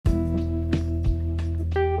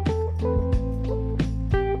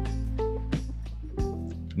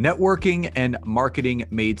Networking and marketing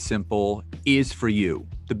made simple is for you,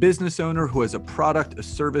 the business owner who has a product, a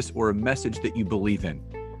service, or a message that you believe in.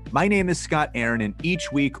 My name is Scott Aaron, and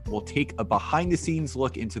each week we'll take a behind-the-scenes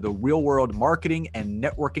look into the real-world marketing and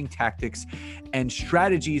networking tactics and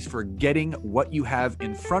strategies for getting what you have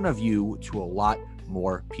in front of you to a lot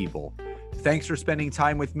more people. Thanks for spending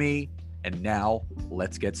time with me, and now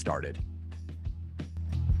let's get started.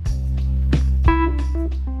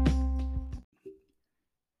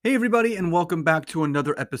 Hey everybody, and welcome back to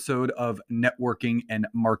another episode of Networking and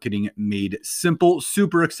Marketing Made Simple.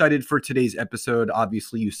 Super excited for today's episode.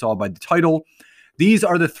 Obviously, you saw by the title. These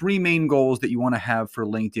are the three main goals that you want to have for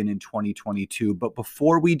LinkedIn in 2022. But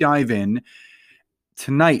before we dive in,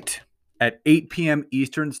 tonight at 8 p.m.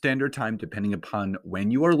 Eastern Standard Time, depending upon when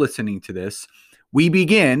you are listening to this, we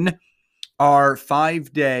begin our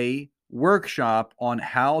 5-day workshop on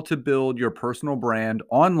how to build your personal brand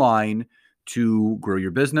online to grow your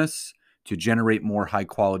business, to generate more high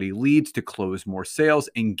quality leads, to close more sales,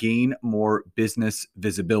 and gain more business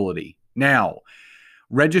visibility. Now,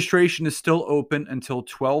 registration is still open until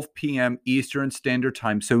 12 p.m. Eastern Standard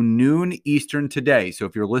Time, so noon Eastern today. So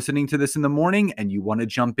if you're listening to this in the morning and you want to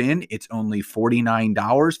jump in, it's only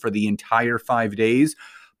 $49 for the entire 5 days,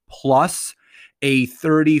 plus a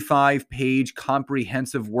 35-page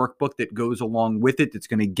comprehensive workbook that goes along with it that's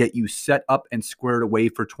going to get you set up and squared away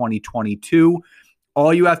for 2022.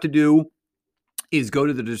 All you have to do is go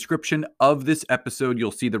to the description of this episode. You'll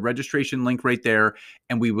see the registration link right there,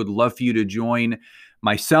 and we would love for you to join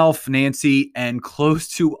myself, Nancy, and close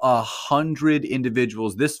to 100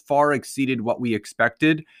 individuals. This far exceeded what we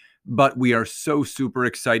expected, but we are so super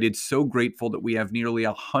excited, so grateful that we have nearly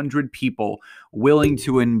 100 people willing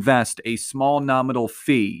to invest a small nominal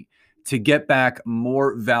fee to get back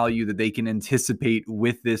more value that they can anticipate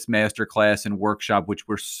with this masterclass and workshop, which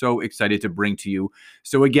we're so excited to bring to you.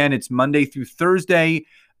 So again, it's Monday through Thursday,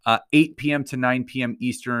 8 p.m. to 9 p.m.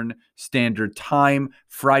 Eastern Standard Time.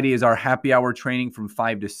 Friday is our happy hour training from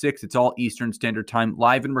 5 to 6. It's all Eastern Standard Time,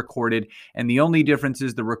 live and recorded. And the only difference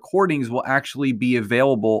is the recordings will actually be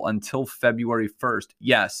available until February 1st.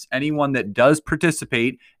 Yes, anyone that does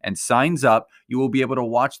participate and signs up, you will be able to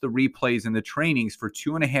watch the replays and the trainings for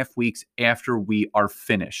 2.5 weeks after we are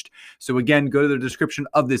finished. So again, go to the description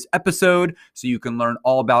of this episode so you can learn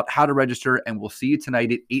all about how to register, and we'll see you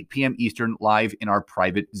tonight at 8 p.m. Eastern live in our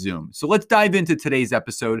private Zoom. So let's dive into today's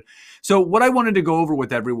episode. So what I wanted to go over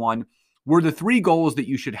with everyone were the three goals that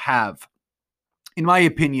you should have, in my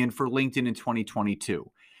opinion, for LinkedIn in 2022.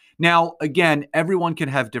 Now, again, everyone can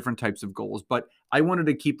have different types of goals, but I wanted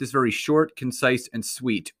to keep this very short, concise, and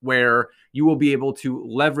sweet, where you will be able to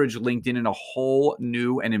leverage LinkedIn in a whole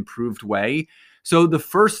new and improved way. So the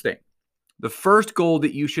first goal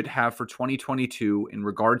that you should have for 2022 in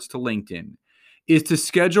regards to LinkedIn is to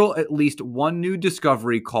schedule at least one new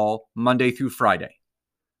discovery call Monday through Friday.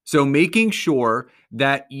 So making sure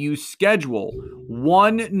that you schedule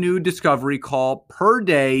one new discovery call per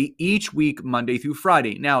day each week, Monday through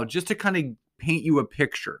Friday. Now, just to kind of paint you a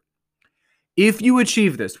picture, if you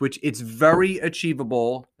achieve this, which it's very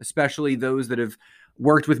achievable, especially those that have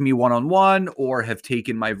worked with me one-on-one or have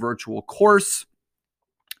taken my virtual course,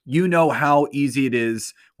 you know how easy it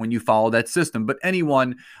is when you follow that system. But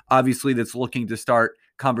anyone, obviously, that's looking to start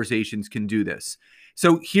conversations can do this.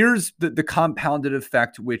 So here's the compounded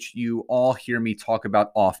effect, which you all hear me talk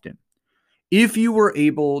about often. If you were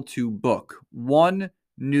able to book one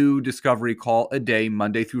new discovery call a day,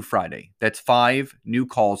 Monday through Friday, that's 5 new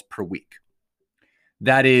calls per week.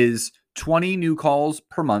 That is 20 new calls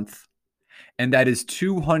per month. And that is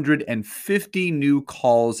 250 new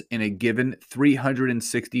calls in a given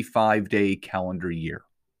 365-day calendar year.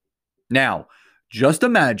 Now, just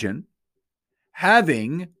imagine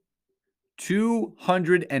having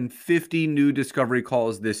 250 new discovery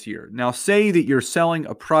calls this year. Now, say that you're selling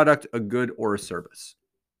a product, a good, or a service,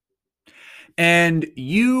 and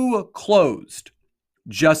you closed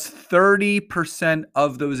just 30%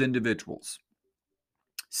 of those individuals.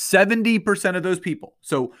 70% of those people.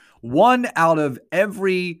 So 1 out of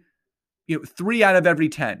every, 3 out of every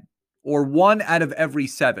 10, or 1 out of every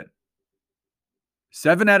 7.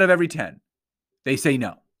 7 out of every 10, they say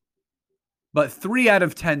no. But 3 out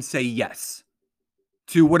of 10 say yes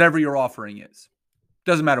to whatever your offering is.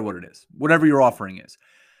 Doesn't matter what it is, whatever your offering is.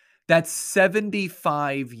 That's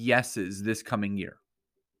 75 yeses this coming year.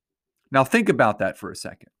 Now think about that for a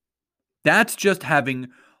second. That's just having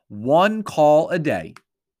one call a day,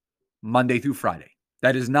 Monday through Friday.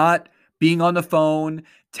 That is not being on the phone,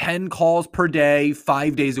 10 calls per day,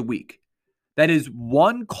 5 days a week. That is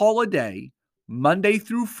one call a day, Monday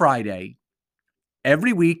through Friday,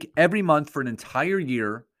 every week, every month for an entire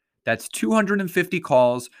year That's 250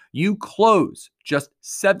 calls. You close just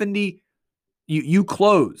 70. You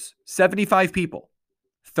close 75 people.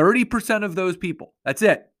 30% of those people, that's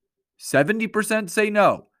it. 70% say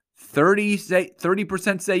no.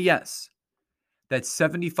 30% say yes. That's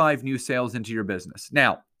 75 new sales into your business.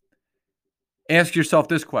 Now, ask yourself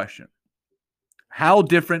this question. How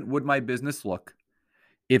different would my business look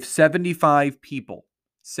if 75 people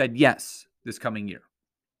said yes this coming year?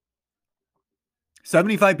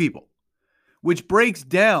 75 people, which breaks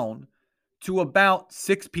down to about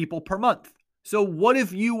 6 people per month. So what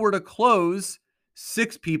if you were to close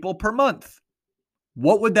 6 people per month?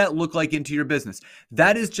 What would that look like into your business?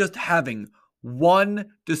 That is just having one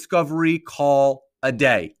discovery call a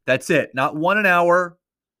day. That's it. Not one an hour,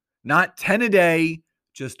 not 10 a day,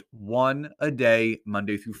 just one a day,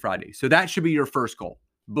 Monday through Friday. So that should be your first goal.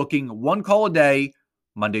 Booking one call a day,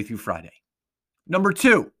 Monday through Friday. Number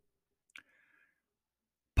 2,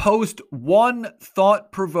 post one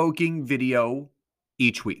thought-provoking video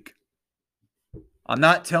each week. I'm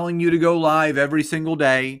not telling you to go live every single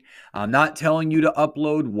day. I'm not telling you to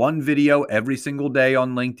upload one video every single day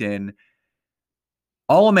on LinkedIn.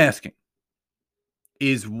 All I'm asking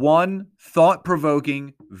is one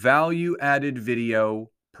thought-provoking, value-added video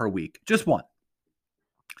per week. Just one.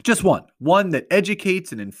 Just one. One that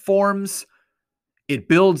educates and informs. It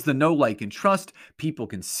builds the know, like, and trust. People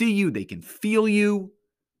can see you. They can feel you.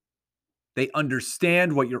 They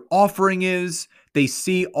understand what your offering is. They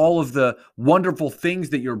see all of the wonderful things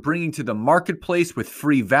that you're bringing to the marketplace with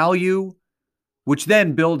free value, which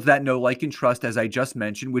then builds that know, like, and trust, as I just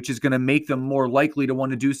mentioned, which is going to make them more likely to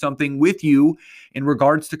want to do something with you in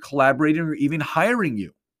regards to collaborating or even hiring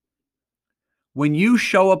you. When you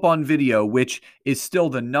show up on video, which is still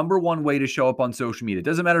the number one way to show up on social media, it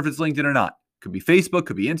doesn't matter if it's LinkedIn or not. Could be Facebook,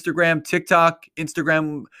 could be Instagram, TikTok,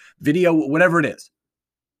 Instagram video, whatever it is.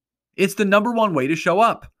 It's the number one way to show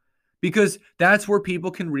up because that's where people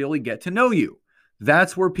can really get to know you.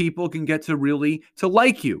 That's where people can get to really to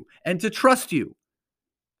like you and to trust you.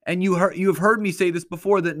 And you have heard me say this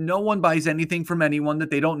before, that no one buys anything from anyone that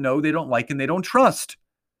they don't know, they don't like, and they don't trust.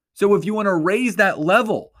 So if you want to raise that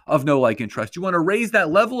level of know, like, and trust, you want to raise that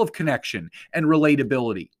level of connection and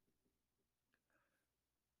relatability,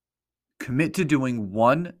 commit to doing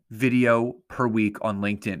one video per week on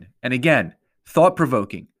LinkedIn. And again,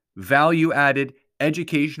 thought-provoking, value-added,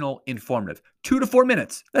 educational, informative. 2 to 4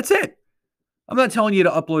 minutes. That's it. I'm not telling you to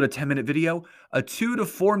upload a 10-minute video. A 2 to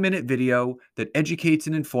 4 minute video that educates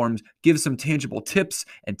and informs, gives some tangible tips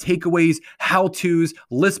and takeaways, how-tos,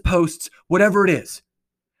 list posts, whatever it is.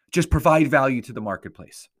 Just provide value to the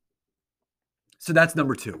marketplace. So that's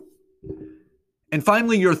number 2. And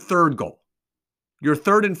finally, your third goal. Your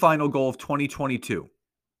third and final goal of 2022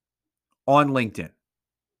 on LinkedIn.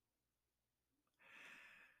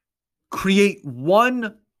 Create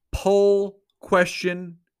one poll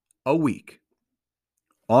question a week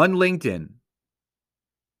on LinkedIn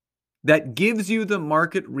that gives you the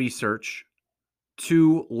market research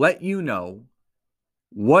to let you know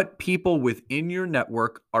what people within your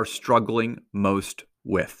network are struggling most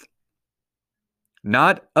with.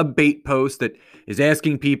 Not a bait post that is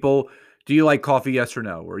asking people, do you like coffee, yes or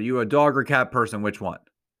no? Or are you a dog or cat person, which one?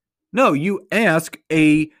 No, you ask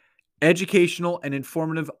a educational and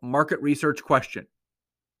informative market research question.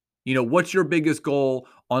 You know, what's your biggest goal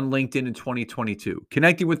on LinkedIn in 2022?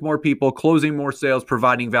 Connecting with more people, closing more sales,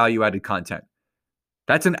 providing value-added content.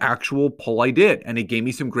 That's an actual poll I did, and it gave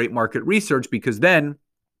me some great market research because then,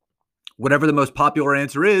 whatever the most popular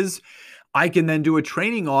answer is, I can then do a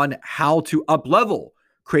training on how to up-level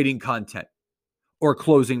creating content or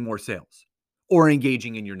closing more sales or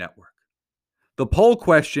engaging in your network. The poll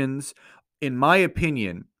questions, in my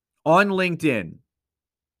opinion, on LinkedIn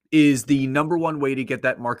is the number one way to get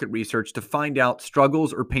that market research to find out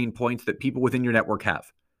struggles or pain points that people within your network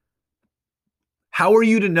have. How are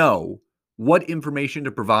you to know what information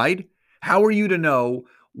to provide? How are you to know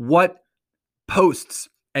what posts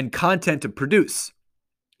and content to produce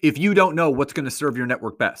if you don't know what's going to serve your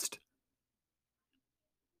network best?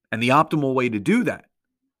 And the optimal way to do that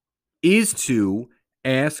is to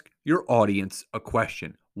ask your audience a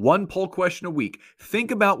question. One poll question a week.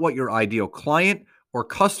 Think about what your ideal client or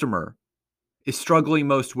customer is struggling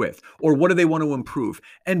most with, or what do they want to improve,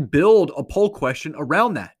 and build a poll question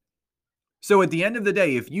around that. So at the end of the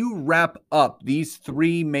day, if you wrap up these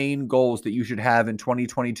 3 main goals that you should have in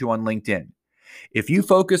 2022 on LinkedIn, if you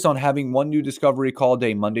focus on having one new discovery call a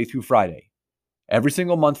day, Monday through Friday, every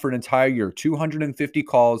single month for an entire year, 250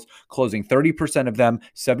 calls, closing 30% of them,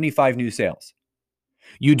 75 new sales.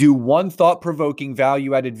 You do one thought-provoking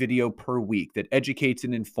value-added video per week that educates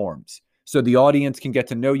and informs. so the audience can get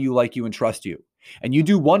to know you, like you, and trust you. And you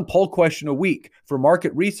do one poll question a week for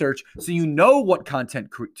market research, so you know what content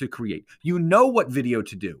to create. You know what video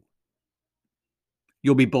to do.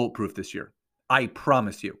 You'll be bulletproof this year. I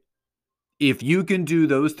promise you. If you can do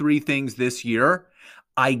those 3 things this year,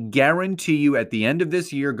 I guarantee you at the end of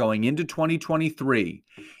this year, going into 2023,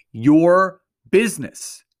 your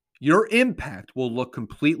business, your impact will look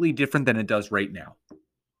completely different than it does right now.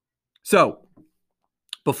 So,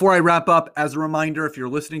 before I wrap up, as a reminder, if you're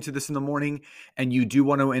listening to this in the morning and you do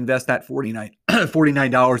want to invest that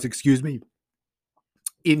 $49,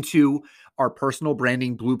 into our personal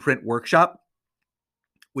branding blueprint workshop,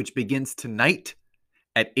 which begins tonight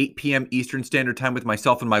at 8 p.m. Eastern Standard Time with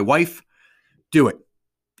myself and my wife, do it.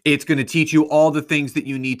 It's going to teach you all the things that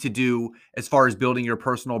you need to do as far as building your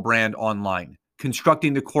personal brand online,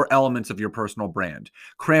 constructing the core elements of your personal brand,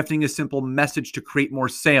 crafting a simple message to create more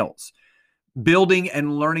sales, building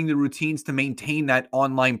and learning the routines to maintain that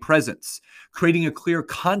online presence, creating a clear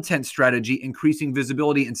content strategy, increasing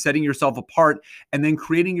visibility and setting yourself apart, and then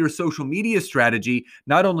creating your social media strategy,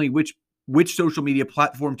 not only which social media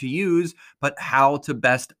platform to use, but how to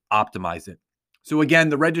best optimize it. So again,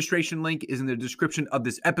 the registration link is in the description of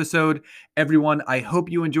this episode. Everyone, I hope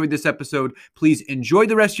you enjoyed this episode. Please enjoy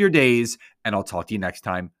the rest of your days, and I'll talk to you next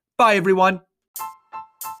time. Bye, everyone.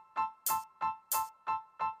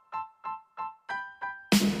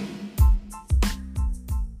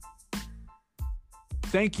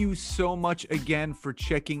 Thank you so much again for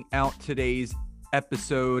checking out today's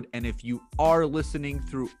episode. And if you are listening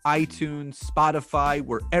through iTunes, Spotify,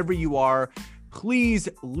 wherever you are, please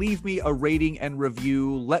leave me a rating and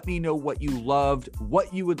review. Let me know what you loved,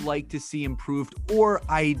 what you would like to see improved, or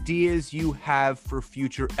ideas you have for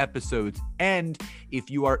future episodes. And if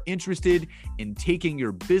you are interested in taking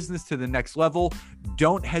your business to the next level,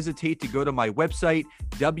 don't hesitate to go to my website,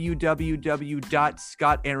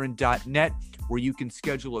 www.scottaaron.net, where you can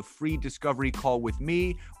schedule a free discovery call with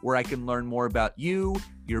me, where I can learn more about you,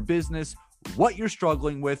 your business, what you're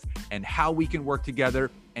struggling with, and how we can work together.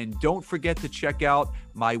 And don't forget to check out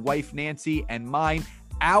my wife, Nancy, and mine,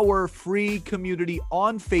 our free community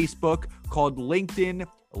on Facebook called LinkedIn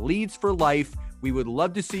Leads for Life. We would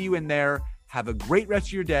love to see you in there. Have a great rest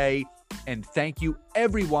of your day. And thank you,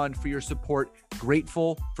 everyone, for your support.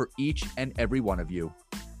 Grateful for each and every one of you.